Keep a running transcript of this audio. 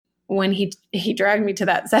when he dragged me to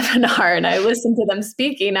that seminar and I listened to them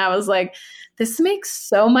speaking, I was like, this makes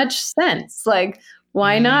so much sense. Like,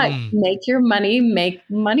 why not make your money make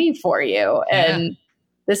money for you? Yeah. And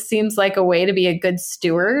this seems like a way to be a good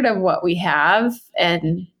steward of what we have.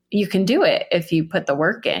 And you can do it if you put the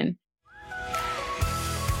work in.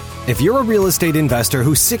 If you're a real estate investor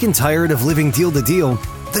who's sick and tired of living deal to deal,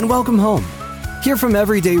 then welcome home. Hear from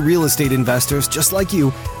everyday real estate investors just like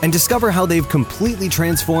you and discover how they've completely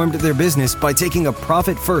transformed their business by taking a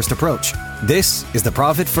profit-first approach. This is the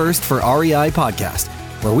Profit First for REI podcast,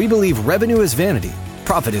 where we believe revenue is vanity,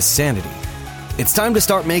 profit is sanity. It's time to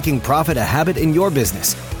start making profit a habit in your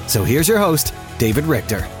business. So here's your host, David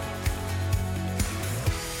Richter.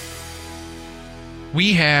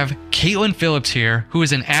 We have Kaitlyn Phillips here, who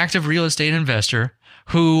is an active real estate investor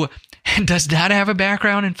who does not have a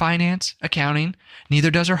background in finance, accounting. Neither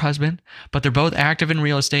does her husband, but they're both active in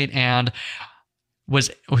real estate, and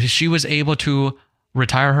she was able to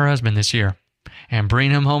retire her husband this year and bring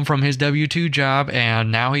him home from his W-2 job,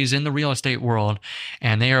 and now he's in the real estate world,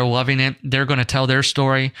 and they are loving it. They're going to tell their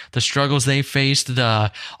story, the struggles they faced,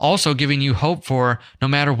 also giving you hope for no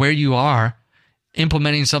matter where you are.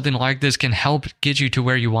 Implementing something like this can help get you to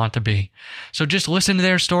where you want to be. So just listen to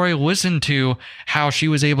their story, listen to how she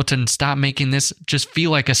was able to stop making this just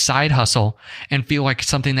feel like a side hustle and feel like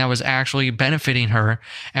something that was actually benefiting her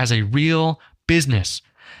as a real business.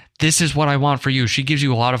 This is what I want for you. She gives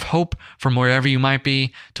you a lot of hope from wherever you might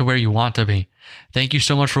be to where you want to be. Thank you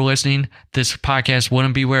so much for listening. This podcast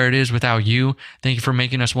wouldn't be where it is without you. Thank you for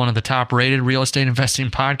making us one of the top rated real estate investing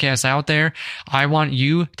podcasts out there. I want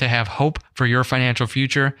you to have hope for your financial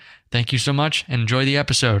future. Thank you so much and enjoy the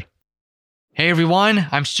episode. Hey everyone,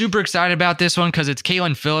 I'm super excited about this one because it's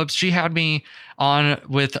Kaitlyn Phillips. She had me on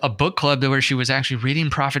with a book club where she was actually reading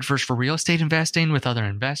Profit First for Real Estate Investing with other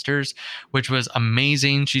investors, which was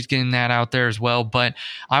amazing. She's getting that out there as well. But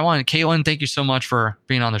Kaitlyn, thank you so much for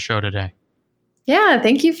being on the show today. Yeah,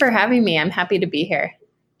 thank you for having me. I'm happy to be here.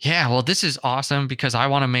 Yeah, well, this is awesome because I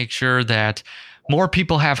want to make sure that more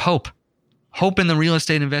people have hope in the real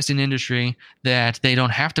estate investing industry, that they don't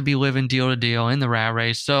have to be living deal to deal in the rat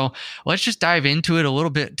race. So let's just dive into it a little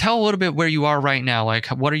bit. Tell a little bit where you are right now. Like,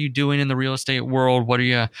 what are you doing in the real estate world? What are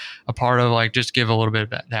you a part of? Like, just give a little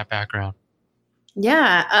bit of that background.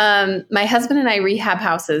 Yeah, my husband and I rehab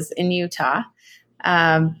houses in Utah.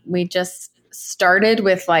 We just started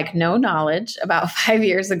with like no knowledge about 5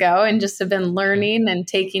 years ago and just have been learning and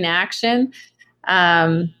taking action.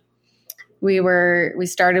 We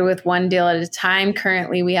started with one deal at a time.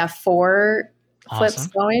 Currently, we have 4 flips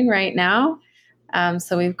going right now.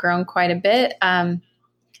 So we've grown quite a bit.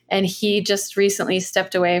 And he just recently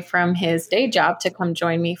stepped away from his day job to come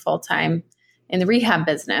join me full time in the rehab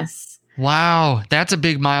business. Wow. That's a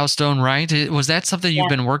big milestone, right? Was that something you've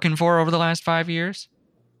been working for over the last 5 years?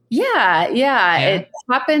 Yeah. It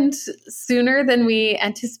happened sooner than we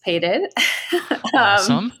anticipated.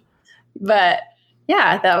 Awesome. But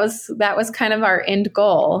yeah, that was kind of our end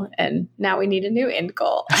goal, and now we need a new end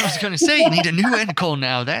goal. I was going to say, you need a new end goal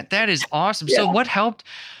now. That is awesome. Yeah. So what helped?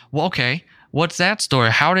 Well, okay, what's that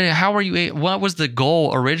story? What was the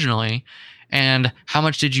goal originally, and how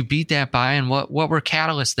much did you beat that by, and what were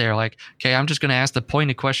catalysts there? Like, okay, I'm just going to ask the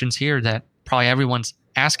pointed questions here that probably everyone's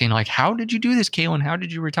asking. Like, how did you do this, Kaitlyn? How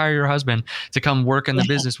did you retire your husband to come work in the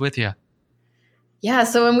business with you? Yeah.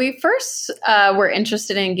 So when we first were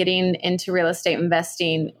interested in getting into real estate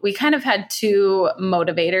investing, we kind of had 2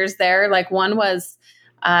 motivators there. Like, one was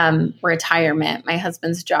retirement. My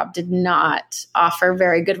husband's job did not offer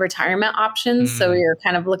very good retirement options. So we were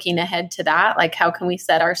kind of looking ahead to that. Like, how can we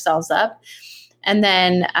set ourselves up? And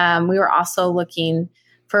then we were also looking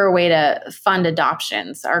for a way to fund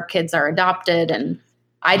adoptions. Our kids are adopted, and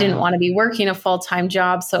I didn't want to be working a full-time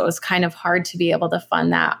job. So it was kind of hard to be able to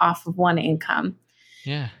fund that off of one income.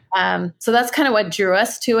 Yeah. So that's kind of what drew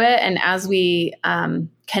us to it. And as we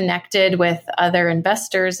connected with other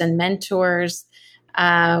investors and mentors,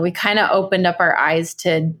 we kind of opened up our eyes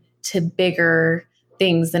to bigger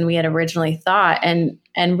things than we had originally thought, and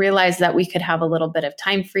realized that we could have a little bit of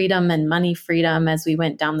time freedom and money freedom as we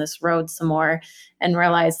went down this road some more, and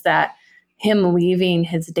realized that him leaving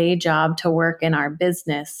his day job to work in our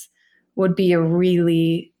business would be a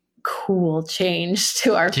really cool change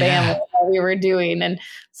to our family that we were doing. And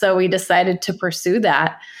so we decided to pursue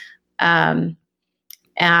that. Last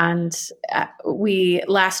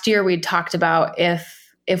year we talked about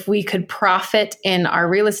if we could profit in our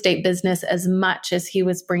real estate business as much as he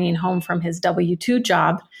was bringing home from his W-2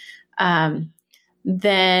 job,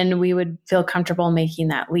 then we would feel comfortable making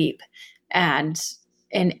that leap. And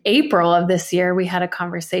in April of this year, we had a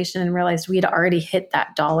conversation and realized we had already hit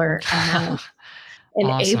that dollar amount in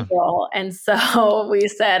Awesome. April. And so we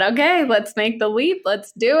said, okay, let's make the leap.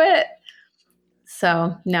 Let's do it.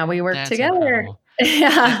 So now we work That's together. incredible.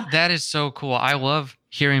 Yeah. That is so cool. I love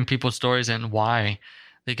hearing people's stories and why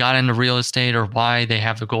they got into real estate or why they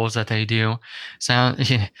have the goals that they do.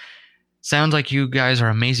 Sounds like you guys are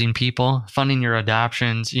amazing people, funding your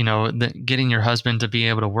adoptions, getting your husband to be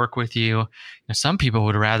able to work with you. Some people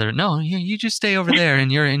would rather, no, you just stay over there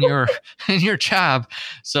and you're in your job.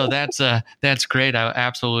 So that's great. I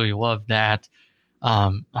absolutely love that.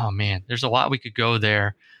 Oh man, there's a lot we could go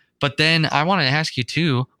there. But then I want to ask you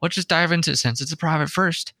too, let's just dive into, since it's a Profit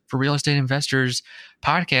First for Real Estate Investors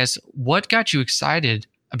podcast, what got you excited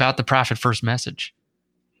about the Profit First message?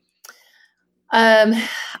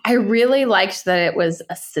 I really liked that it was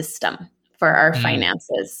a system for our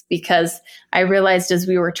finances, because I realized as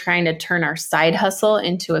we were trying to turn our side hustle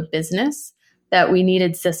into a business that we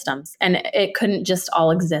needed systems, and it couldn't just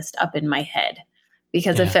all exist up in my head,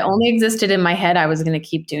 because if it only existed in my head, I was going to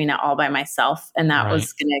keep doing it all by myself, and that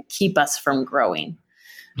was going to keep us from growing.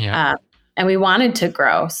 Yeah. And we wanted to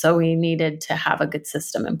grow, so we needed to have a good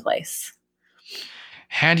system in place.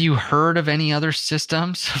 Had you heard of any other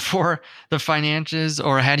systems for the finances,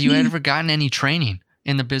 or had you ever gotten any training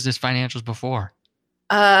in the business financials before?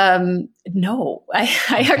 No, I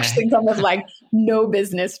actually come with like no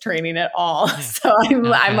business training at all. Yeah. So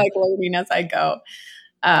I'm like learning as I go.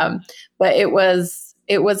 But it was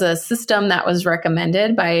a system that was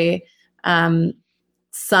recommended by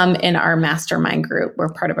some in our mastermind group. We're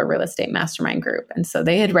part of a real estate mastermind group. And so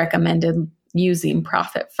they had recommended using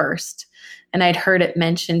Profit First. And I'd heard it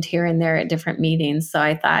mentioned here and there at different meetings. So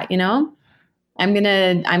I thought, I'm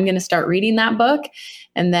gonna start reading that book.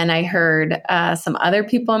 And then I heard some other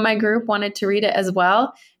people in my group wanted to read it as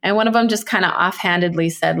well. And one of them just kind of offhandedly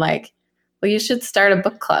said, like, well, you should start a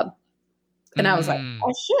book club. And I was like,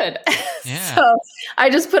 I should. Yeah. So I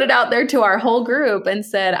just put it out there to our whole group and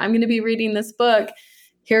said, I'm going to be reading this book.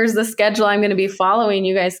 Here's the schedule I'm going to be following.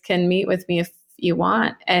 You guys can meet with me if you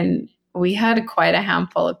want. And we had quite a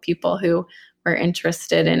handful of people who were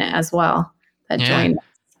interested in it as well that joined us.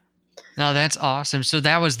 No, that's awesome. So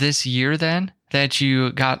that was this year then that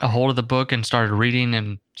you got a hold of the book and started reading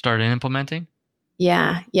and started implementing?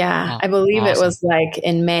 Yeah. Oh, I believe awesome. It was like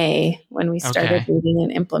in May when we started reading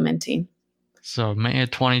and implementing. So May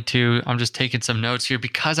of 22, I'm just taking some notes here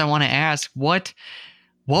because I want to ask, what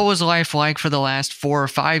was life like for the last 4 or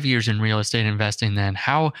 5 years in real estate investing then?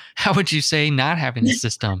 How would you say not having the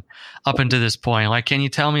system up until this point? Like, can you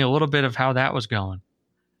tell me a little bit of how that was going?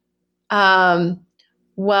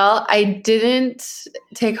 Well, I didn't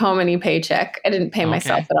take home any paycheck. I didn't pay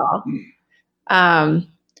myself at all.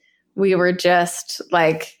 We were just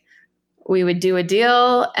like, we would do a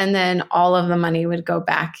deal and then all of the money would go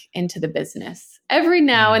back into the business. Every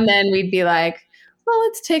now and then we'd be like, well,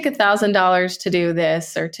 let's take $1,000 to do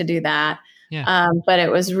this or to do that. Yeah. But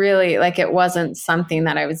it was really like, it wasn't something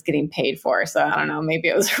that I was getting paid for. So I don't know, maybe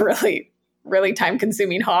it was a really, really time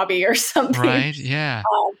consuming hobby or something. Right. Yeah.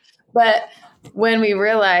 But when we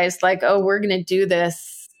realized like, oh, we're going to do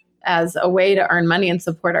this as a way to earn money and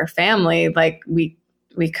support our family, like we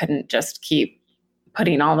couldn't just keep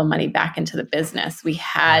putting all the money back into the business. We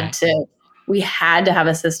had to have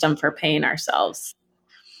a system for paying ourselves.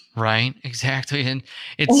 Right, exactly. And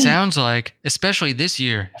it sounds like, especially this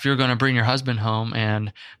year, if you're going to bring your husband home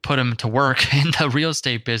and put him to work in the real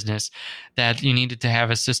estate business, that you needed to have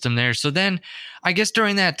a system there. So then I guess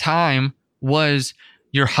during that time, was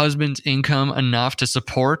your husband's income enough to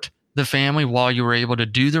support the family while you were able to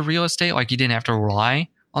do the real estate? Like you didn't have to rely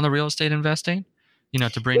on the real estate investing,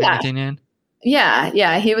 to bring anything in?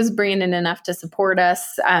 Yeah. He was bringing in enough to support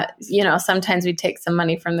us. Sometimes we take some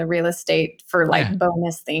money from the real estate for like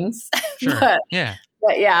bonus things. Sure.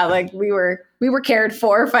 but yeah, like we were cared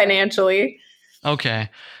for financially. Okay.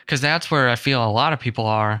 Cause that's where I feel a lot of people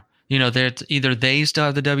are, they're either they still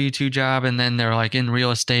have the W-2 job and then they're like in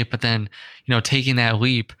real estate, but then, taking that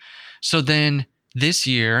leap. So then this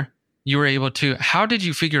year you were able to, how did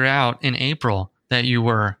you figure out in April that you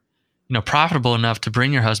were profitable enough to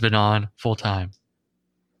bring your husband on full time?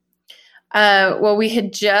 Well, we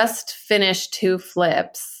had just finished 2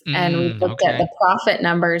 flips and we looked at the profit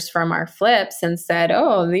numbers from our flips and said,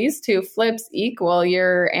 oh, these 2 flips equal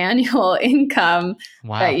your annual income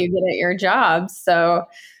that you get at your job. So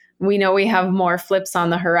we know we have more flips on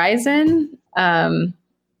the horizon.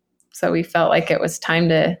 So we felt like it was time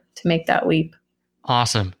to make that leap.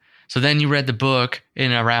 Awesome. So then you read the book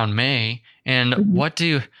in around May, and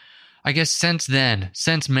I guess since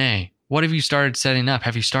May, what have you started setting up?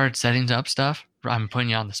 Have you started setting up stuff I'm putting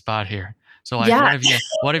you on the spot here. So like, Yeah.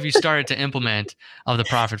 what have you started to implement of the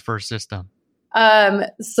Profit First system?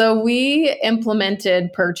 So we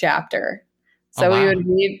implemented per chapter. So Oh, wow.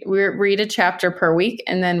 we would read a chapter per week,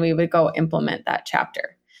 and then we would go implement that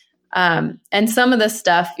chapter. And some of the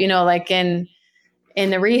stuff, like in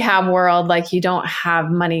the rehab world, like you don't have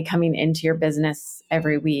money coming into your business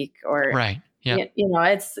every week, or Right. Yeah.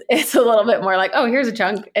 it's a little bit more like, oh, here's a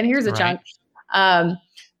chunk and here's a chunk.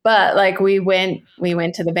 But like we went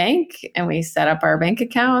to the bank and we set up our bank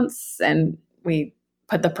accounts, and we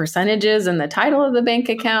put the percentages in the title of the bank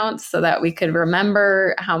accounts so that we could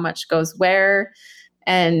remember how much goes where,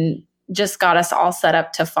 and just got us all set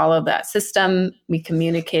up to follow that system. We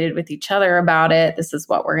communicated with each other about it. This is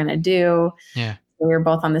what we're going to do. Yeah. We were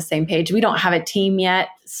both on the same page. We don't have a team yet,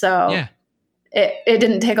 so yeah. it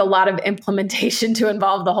didn't take a lot of implementation to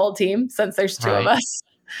involve the whole team, since there's two of us.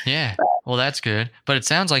 Yeah. Well, that's good. But it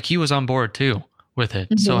sounds like he was on board too with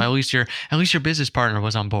it. So at least your business partner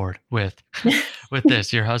was on board with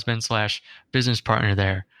this. Your husband / business partner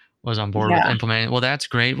there was on board with implementing. Well, that's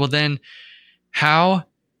great. Well, then how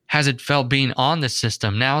has it felt being on the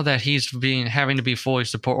system now that he's having to be fully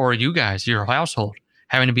supported, or you guys, your household,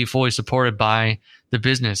 having to be fully supported by the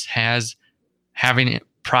business? Has having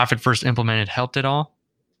Profit First implemented helped at all?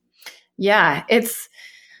 Yeah, it's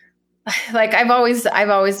like I've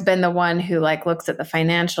always been the one who like looks at the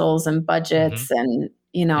financials and budgets, and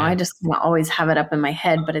I just always have it up in my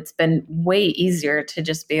head. But it's been way easier to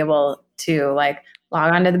just be able to like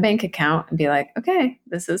log onto the bank account and be like, okay,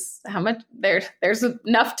 this is how much there's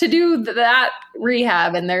enough to do that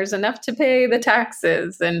rehab, and there's enough to pay the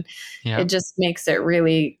taxes, and it just makes it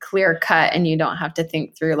really clear cut, and you don't have to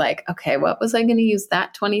think through like, okay, what was I going to use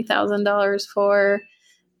that $20,000 for?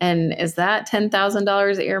 And is that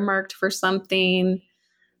 $10,000 earmarked for something?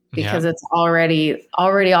 Because it's already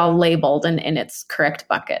all labeled and in its correct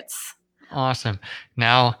buckets. Awesome.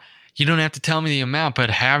 Now, you don't have to tell me the amount, but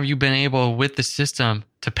have you been able with the system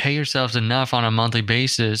to pay yourselves enough on a monthly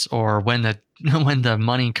basis, or when the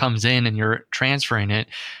money comes in and you're transferring it,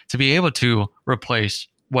 to be able to replace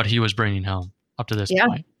what he was bringing home up to this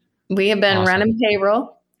point? We have been running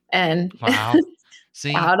payroll and wow.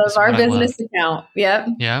 See, out of our business account.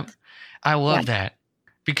 Yep. I love that,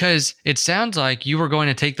 because it sounds like you were going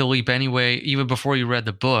to take the leap anyway, even before you read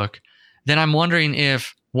the book. Then I'm wondering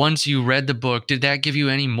if once you read the book, did that give you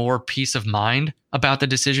any more peace of mind about the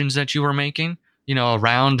decisions that you were making,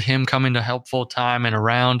 around him coming to help full time, and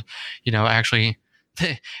around, actually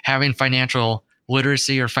having financial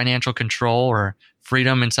literacy or financial control or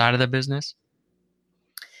freedom inside of the business?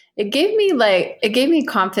 It gave me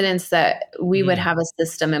confidence that we would have a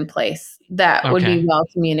system in place that would be well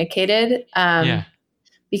communicated.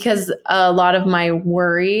 Because a lot of my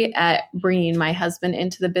worry at bringing my husband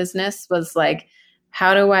into the business was like,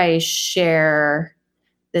 how do I share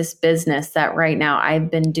this business that right now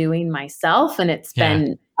I've been doing myself, and it's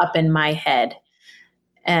been up in my head?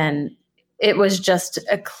 And it was just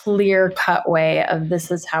a clear cut way of, this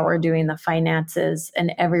is how we're doing the finances,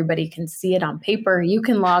 and everybody can see it on paper. You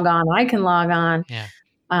can log on, I can log on.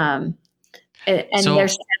 And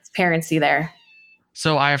there's transparency there.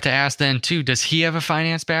 So I have to ask then too, does he have a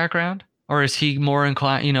finance background, or is he more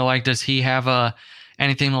inclined, does he have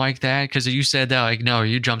anything like that? Because you said that, like, no,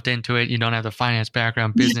 you jumped into it, you don't have the finance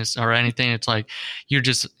background, business or anything. It's like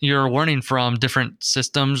you're learning from different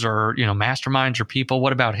systems or, masterminds or people.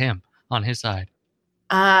 What about him on his side?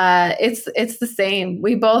 It's the same.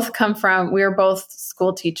 We were both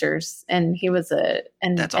school teachers, and he was an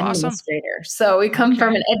administrator. So we come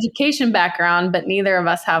from an education background, but neither of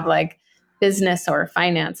us have like business or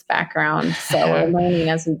finance background. So we're learning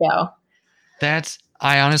as we go.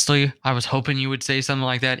 I was hoping you would say something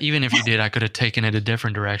like that. Even if you did, I could have taken it a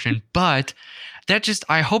different direction. But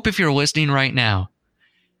I hope if you're listening right now,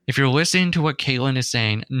 if you're listening to what Kaitlyn is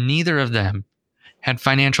saying, neither of them had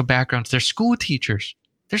financial backgrounds. They're school teachers.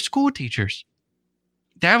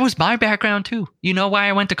 That was my background too. You know why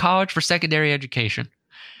I went to college? For secondary education.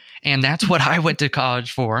 And that's what I went to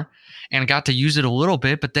college for, and got to use it a little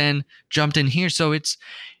bit, but then jumped in here. So it's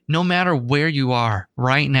no matter where you are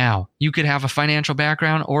right now, you could have a financial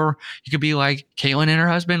background, or you could be like Kaitlyn and her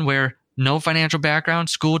husband, where no financial background,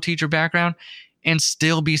 school teacher background, and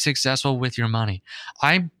still be successful with your money.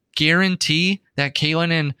 I guarantee that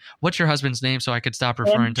Kaitlyn and what's your husband's name, so I could stop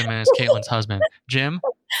referring to him as Kaitlyn's husband? Tim.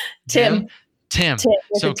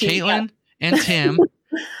 So Kaitlyn and Tim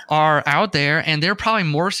are out there, and they're probably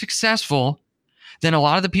more successful than a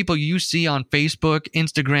lot of the people you see on Facebook,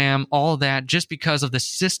 Instagram, all that, just because of the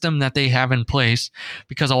system that they have in place.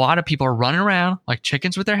 Because a lot of people are running around like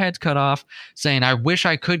chickens with their heads cut off saying, I wish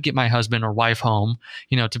I could get my husband or wife home,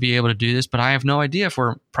 to be able to do this, but I have no idea if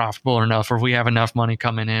we're profitable enough or if we have enough money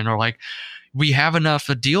coming in, or like we have enough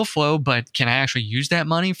deal flow, but can I actually use that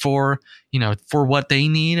money for what they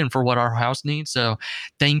need and for what our house needs? So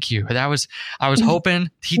thank you. I was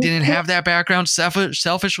hoping he didn't have that background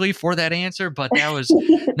selfishly for that answer, but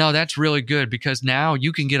no, that's really good, because now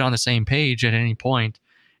you can get on the same page at any point.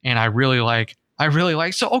 And I really like,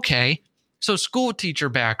 so school teacher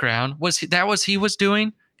background he was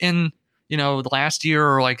doing in, the last year,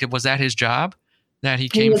 or like, was that his job that he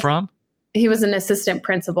came from? He was an assistant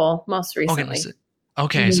principal most recently.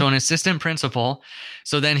 Okay, mm-hmm. So an assistant principal.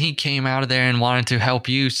 So then he came out of there and wanted to help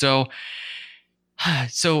you. So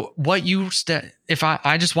what if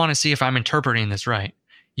I just want to see if I'm interpreting this right.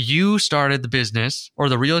 You started the business, or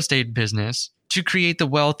the real estate business, to create the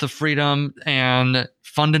wealth of freedom and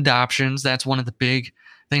fund adoptions. That's one of the big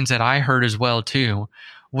things that I heard as well too.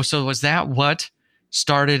 So was that what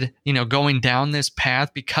started, going down this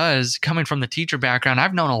path? Because coming from the teacher background,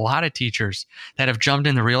 I've known a lot of teachers that have jumped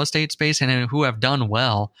in the real estate space and who have done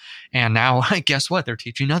well. And now, guess what? They're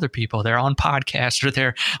teaching other people. They're on podcasts, or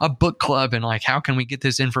they're a book club, and like, how can we get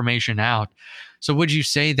this information out? So would you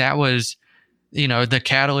say that was, the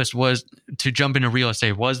catalyst was to jump into real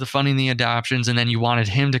estate, was the funding the adoptions, and then you wanted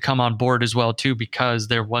him to come on board as well too, because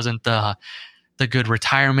there wasn't the good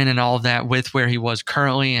retirement and all of that with where he was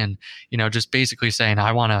currently, and just basically saying,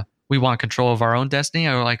 we want control of our own destiny?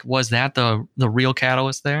 Or like, was that the real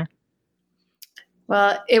catalyst there?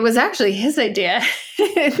 Well, it was actually his idea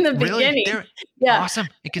in the beginning. Yeah. Awesome.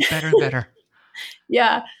 It gets better and better.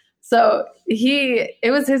 Yeah. So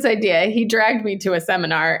it was his idea. He dragged me to a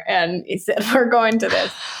seminar and he said, we're going to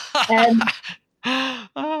this. And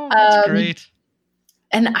that's great.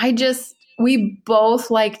 And we both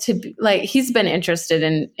like to be, like, he's been interested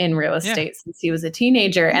in real estate since he was a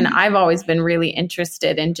teenager. And I've always been really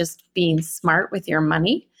interested in just being smart with your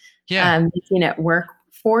money. Yeah. Making it work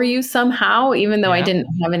for you somehow, even though I didn't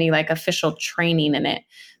have any like official training in it.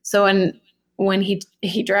 So when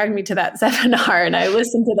he dragged me to that seminar and I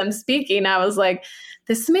listened to them speaking, I was like,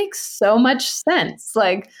 this makes so much sense.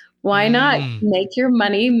 Like, why not make your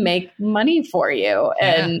money make money for you?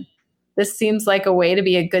 Yeah. And this seems like a way to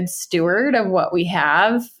be a good steward of what we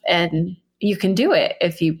have, and you can do it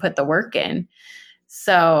if you put the work in.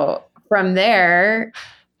 So from there,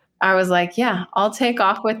 I was like, yeah, I'll take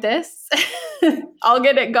off with this. I'll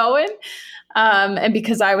get it going. And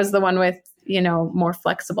because I was the one with, more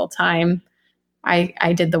flexible time,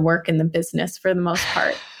 I did the work in the business for the most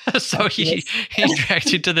part. So he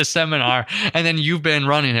dragged you to the seminar, and then you've been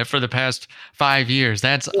running it for the past 5 years.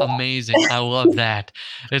 That's amazing. I love that.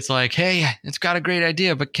 It's like, hey, it's got a great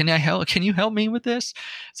idea, but can you help me with this?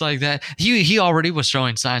 It's like that. He already was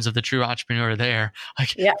showing signs of the true entrepreneur there.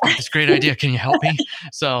 Like, this great idea. Can you help me?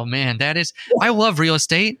 So man, I love real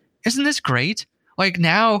estate. Isn't this great? Like,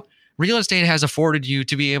 now real estate has afforded you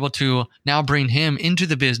to be able to now bring him into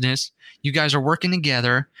the business. You guys are working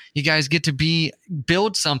together. You guys get to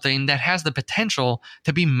build something that has the potential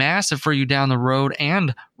to be massive for you down the road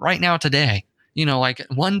and right now today. Like,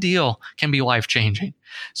 one deal can be life-changing.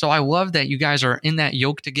 So I love that you guys are in that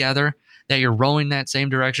yoke together, that you're rowing that same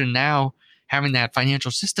direction now, having that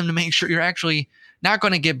financial system to make sure you're actually not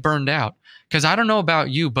going to get burned out. Because I don't know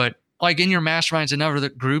about you, but like in your masterminds and other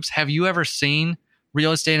groups, have you ever seen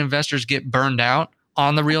real estate investors get burned out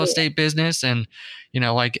on the real estate business, and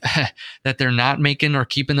that they're not making or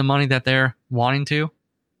keeping the money that they're wanting to?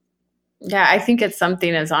 Yeah, I think it's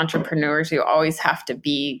something as entrepreneurs you always have to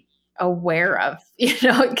be aware of.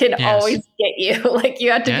 It can always get you. Like,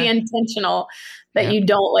 you have to be intentional that you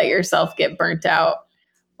don't let yourself get burnt out,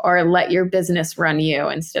 or let your business run you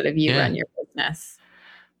instead of you run your business.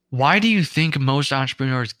 Why do you think most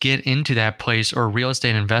entrepreneurs get into that place, or real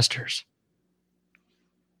estate investors?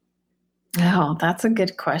 Oh, that's a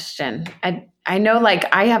good question. I know, like,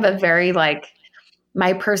 I have a very,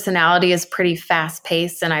 my personality is pretty fast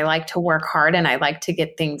paced, and I like to work hard, and I like to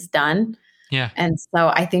get things done. Yeah. And so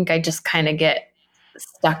I think I just kind of get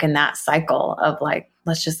stuck in that cycle of like,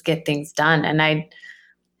 let's just get things done. And I'm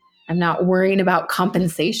not worrying about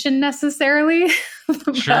compensation necessarily.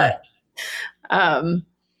 Sure.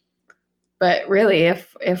 But really,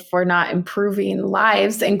 if we're not improving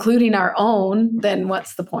lives, including our own, then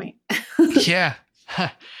what's the point? Yeah. A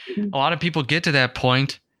lot of people get to that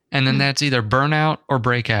point, and then that's either burnout or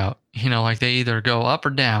breakout. Like, they either go up or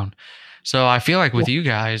down. So I feel like with you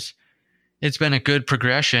guys, it's been a good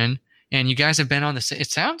progression. and you guys have been on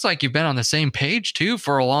it sounds like you've been on the same page too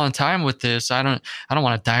for a long time with this. I don't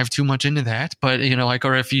want to dive too much into that, but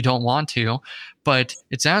or if you don't want to, but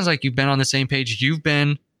it sounds like you've been on the same page. You've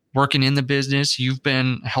been working in the business. You've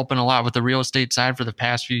been helping a lot with the real estate side for the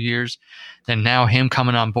past few years. Then now him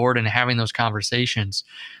coming on board and having those conversations.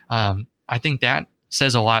 I think that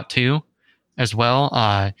says a lot too, as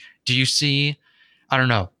well. Do you see, I don't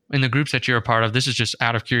know, in the groups that you're a part of, this is just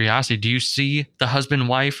out of curiosity, do you see the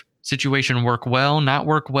husband-wife situation work well, not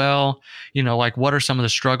work well? What are some of the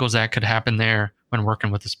struggles that could happen there when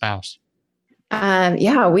working with a spouse?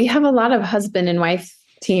 Yeah, we have a lot of husband and wife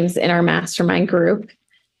teams in our mastermind group.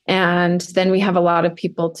 And then we have a lot of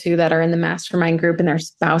people too that are in the mastermind group and their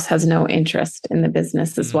spouse has no interest in the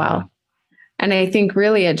business as well. And I think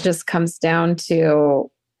really it just comes down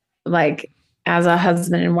to as a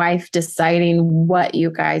husband and wife deciding what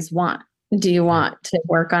you guys want. Do you want to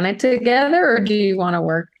work on it together or do you want to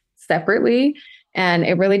work separately? And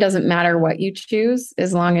it really doesn't matter what you choose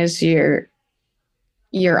as long as you're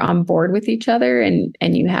on board with each other and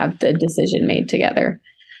you have the decision made together.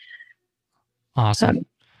 Awesome.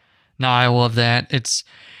 No, I love that. It's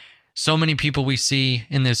so many people we see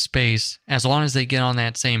in this space, as long as they get on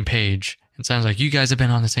that same page. It sounds like you guys have been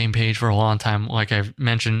on the same page for a long time, like I've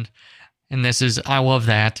mentioned. And I love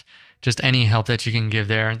that. Just any help that you can give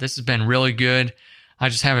there. This has been really good. I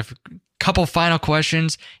just have a couple final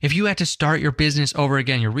questions. If you had to start your business over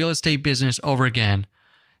again, your real estate business over again,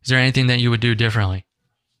 is there anything that you would do differently?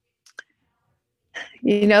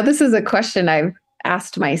 This is a question I've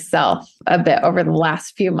asked myself a bit over the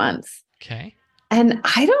last few months. Okay. And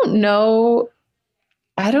I don't know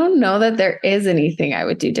that there is anything I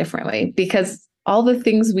would do differently because all the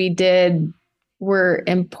things we did were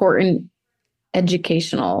important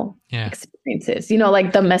educational experiences,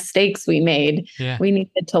 like the mistakes we made, we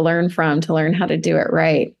needed to learn from to learn how to do it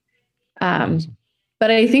right. Awesome.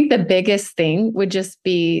 But I think the biggest thing would just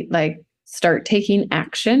be start taking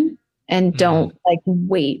action and don't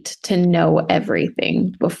wait to know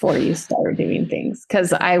everything before you start doing things.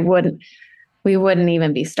 Cause we wouldn't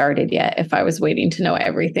even be started yet if I was waiting to know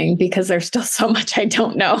everything because there's still so much I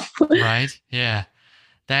don't know. Right. Yeah.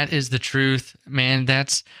 That is the truth, man.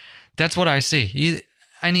 That's what I see.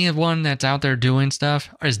 Anyone that's out there doing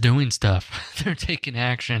stuff is doing stuff. They're taking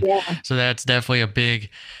action. Yeah. So that's definitely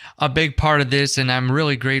a big part of this. And I'm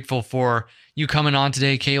really grateful for you coming on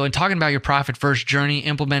today, Kaitlyn, talking about your profit first journey,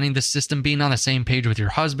 implementing the system, being on the same page with your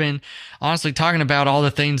husband, honestly talking about all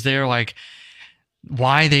the things there, like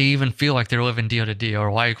why they even feel like they're living deal to deal,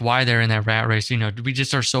 or why they're in that rat race. We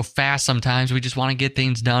just are so fast sometimes. We just want to get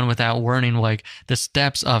things done without learning the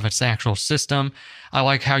steps of its actual system. I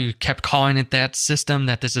like how you kept calling it that system,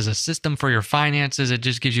 that this is a system for your finances. It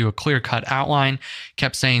just gives you a clear-cut outline.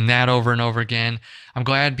 Kept saying that over and over again. I'm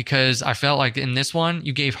glad because I felt like in this one,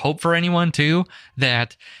 you gave hope for anyone too,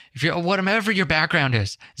 that if you're whatever your background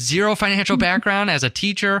is, zero financial background as a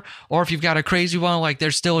teacher, or if you've got a crazy one,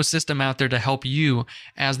 there's still a system out there to help you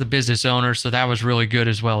as the business owner. So that was really good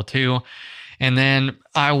as well too. And then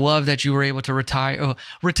I love that you were able to retire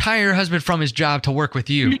your husband from his job to work with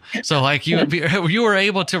you. So you were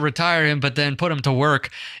able to retire him, but then put him to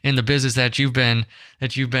work in the business that you've been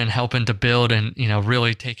helping to build and,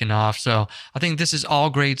 really taking off. So I think this is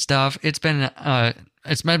all great stuff. It's been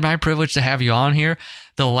my privilege to have you on here.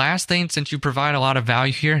 The last thing, since you provide a lot of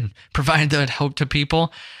value here and provide that hope to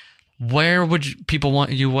people, where would people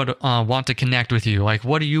want to connect with you?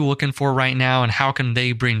 What are you looking for right now and how can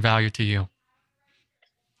they bring value to you?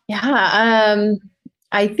 Yeah.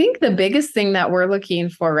 I think the biggest thing that we're looking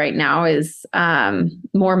for right now is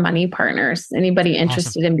more money partners. Anybody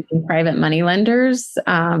interested in being private money lenders?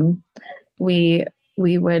 We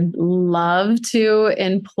would love to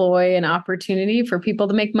employ an opportunity for people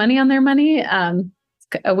to make money on their money. It's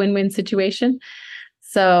a win-win situation.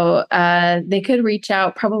 So they could reach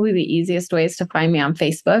out. Probably the easiest way is to find me on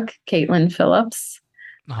Facebook, Kaitlyn Phillips.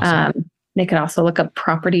 Awesome. They could also look up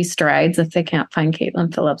Property Strides if they can't find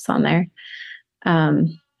Kaitlyn Phillips on there.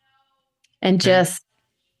 And just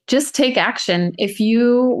take action. If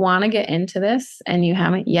you want to get into this and you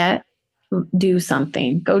haven't yet, do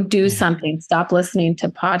something. Go do something. Stop listening to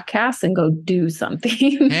podcasts and go do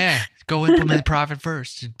something. Yeah. Go implement profit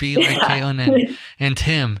first. Be like Kaitlyn and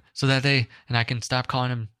Tim so that and I can stop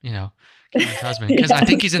calling him, my husband, because I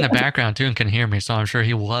think he's in the background too and can hear me. So I'm sure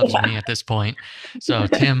he loves me at this point. So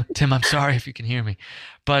Tim, I'm sorry if you can hear me,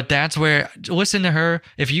 But that's where, listen to her.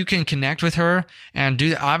 If you can connect with her and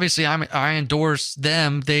do that, obviously I endorse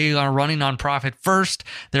them. They are running on profit first.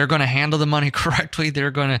 They're going to handle the money correctly.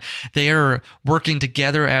 They are working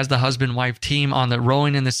together as the husband-wife team on the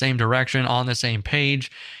rowing in the same direction, on the same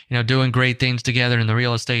page, doing great things together in the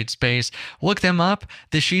real estate space. Look them up.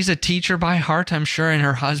 She's a teacher by heart, I'm sure, and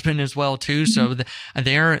her husband as well too. So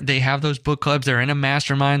they have those book clubs. They're in a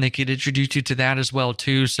mastermind. They could introduce you to that as well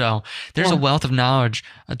too. So there's a wealth of knowledge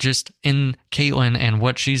just in Kaitlyn and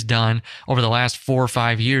what she's done over the last 4 or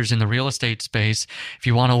 5 years in the real estate space. If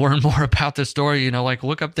you want to learn more about the story,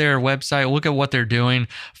 look up their website, look at what they're doing,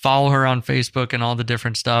 follow her on Facebook and all the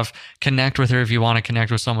different stuff. Connect with her if you want to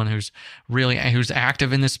connect with someone who's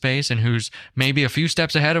active in this space and who's maybe a few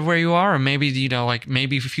steps ahead of where you are, or maybe,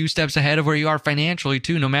 maybe a few steps ahead of where you are financially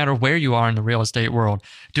too, no matter where you are in the real estate world,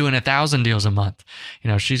 doing 1,000 deals a month.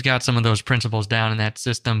 She's got some of those principles down in that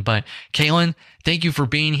system. But Kaitlyn, thank you for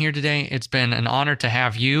being here today. It's been an honor to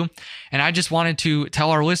have you. And I just wanted to tell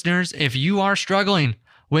our listeners, if you are struggling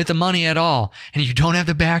with the money at all, and you don't have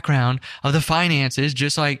the background of the finances,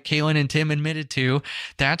 just like Kaitlyn and Tim admitted to,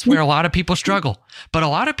 that's where a lot of people struggle. But a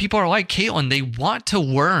lot of people are like Kaitlyn. They want to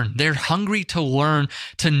learn. They're hungry to learn,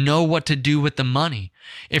 to know what to do with the money.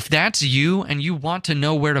 If that's you and you want to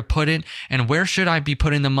know where to put it and where should I be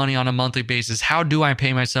putting the money on a monthly basis, how do I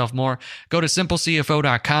pay myself more, go to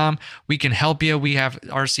simplecfo.com. We can help you. We have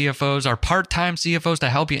our CFOs, our part-time CFOs to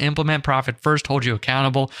help you implement Profit First, hold you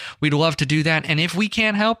accountable. We'd love to do that. And if we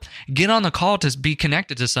can't help, get on the call to be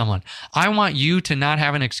connected to someone. I want you to not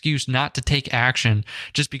have an excuse not to take action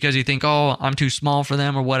just because you think, oh, I'm too small for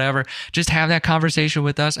them or whatever. Just have that conversation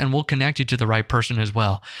with us and we'll connect you to the right person as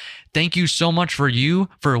well. Thank you so much for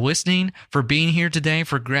listening, for being here today,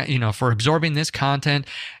 for absorbing this content.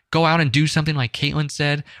 Go out and do something like Kaitlyn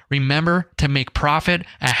said. Remember to make profit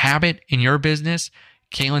a habit in your business.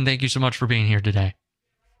 Kaitlyn, thank you so much for being here today.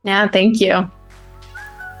 Yeah, thank you.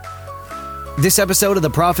 This episode of the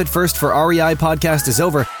Profit First for REI podcast is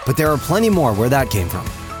over, but there are plenty more where that came from.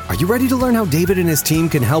 Are you ready to learn how David and his team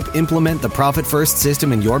can help implement the Profit First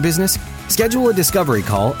system in your business? Schedule a discovery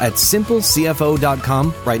call at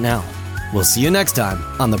simplecfo.com right now. We'll see you next time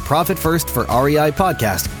on the Profit First for REI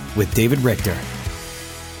podcast with David Richter.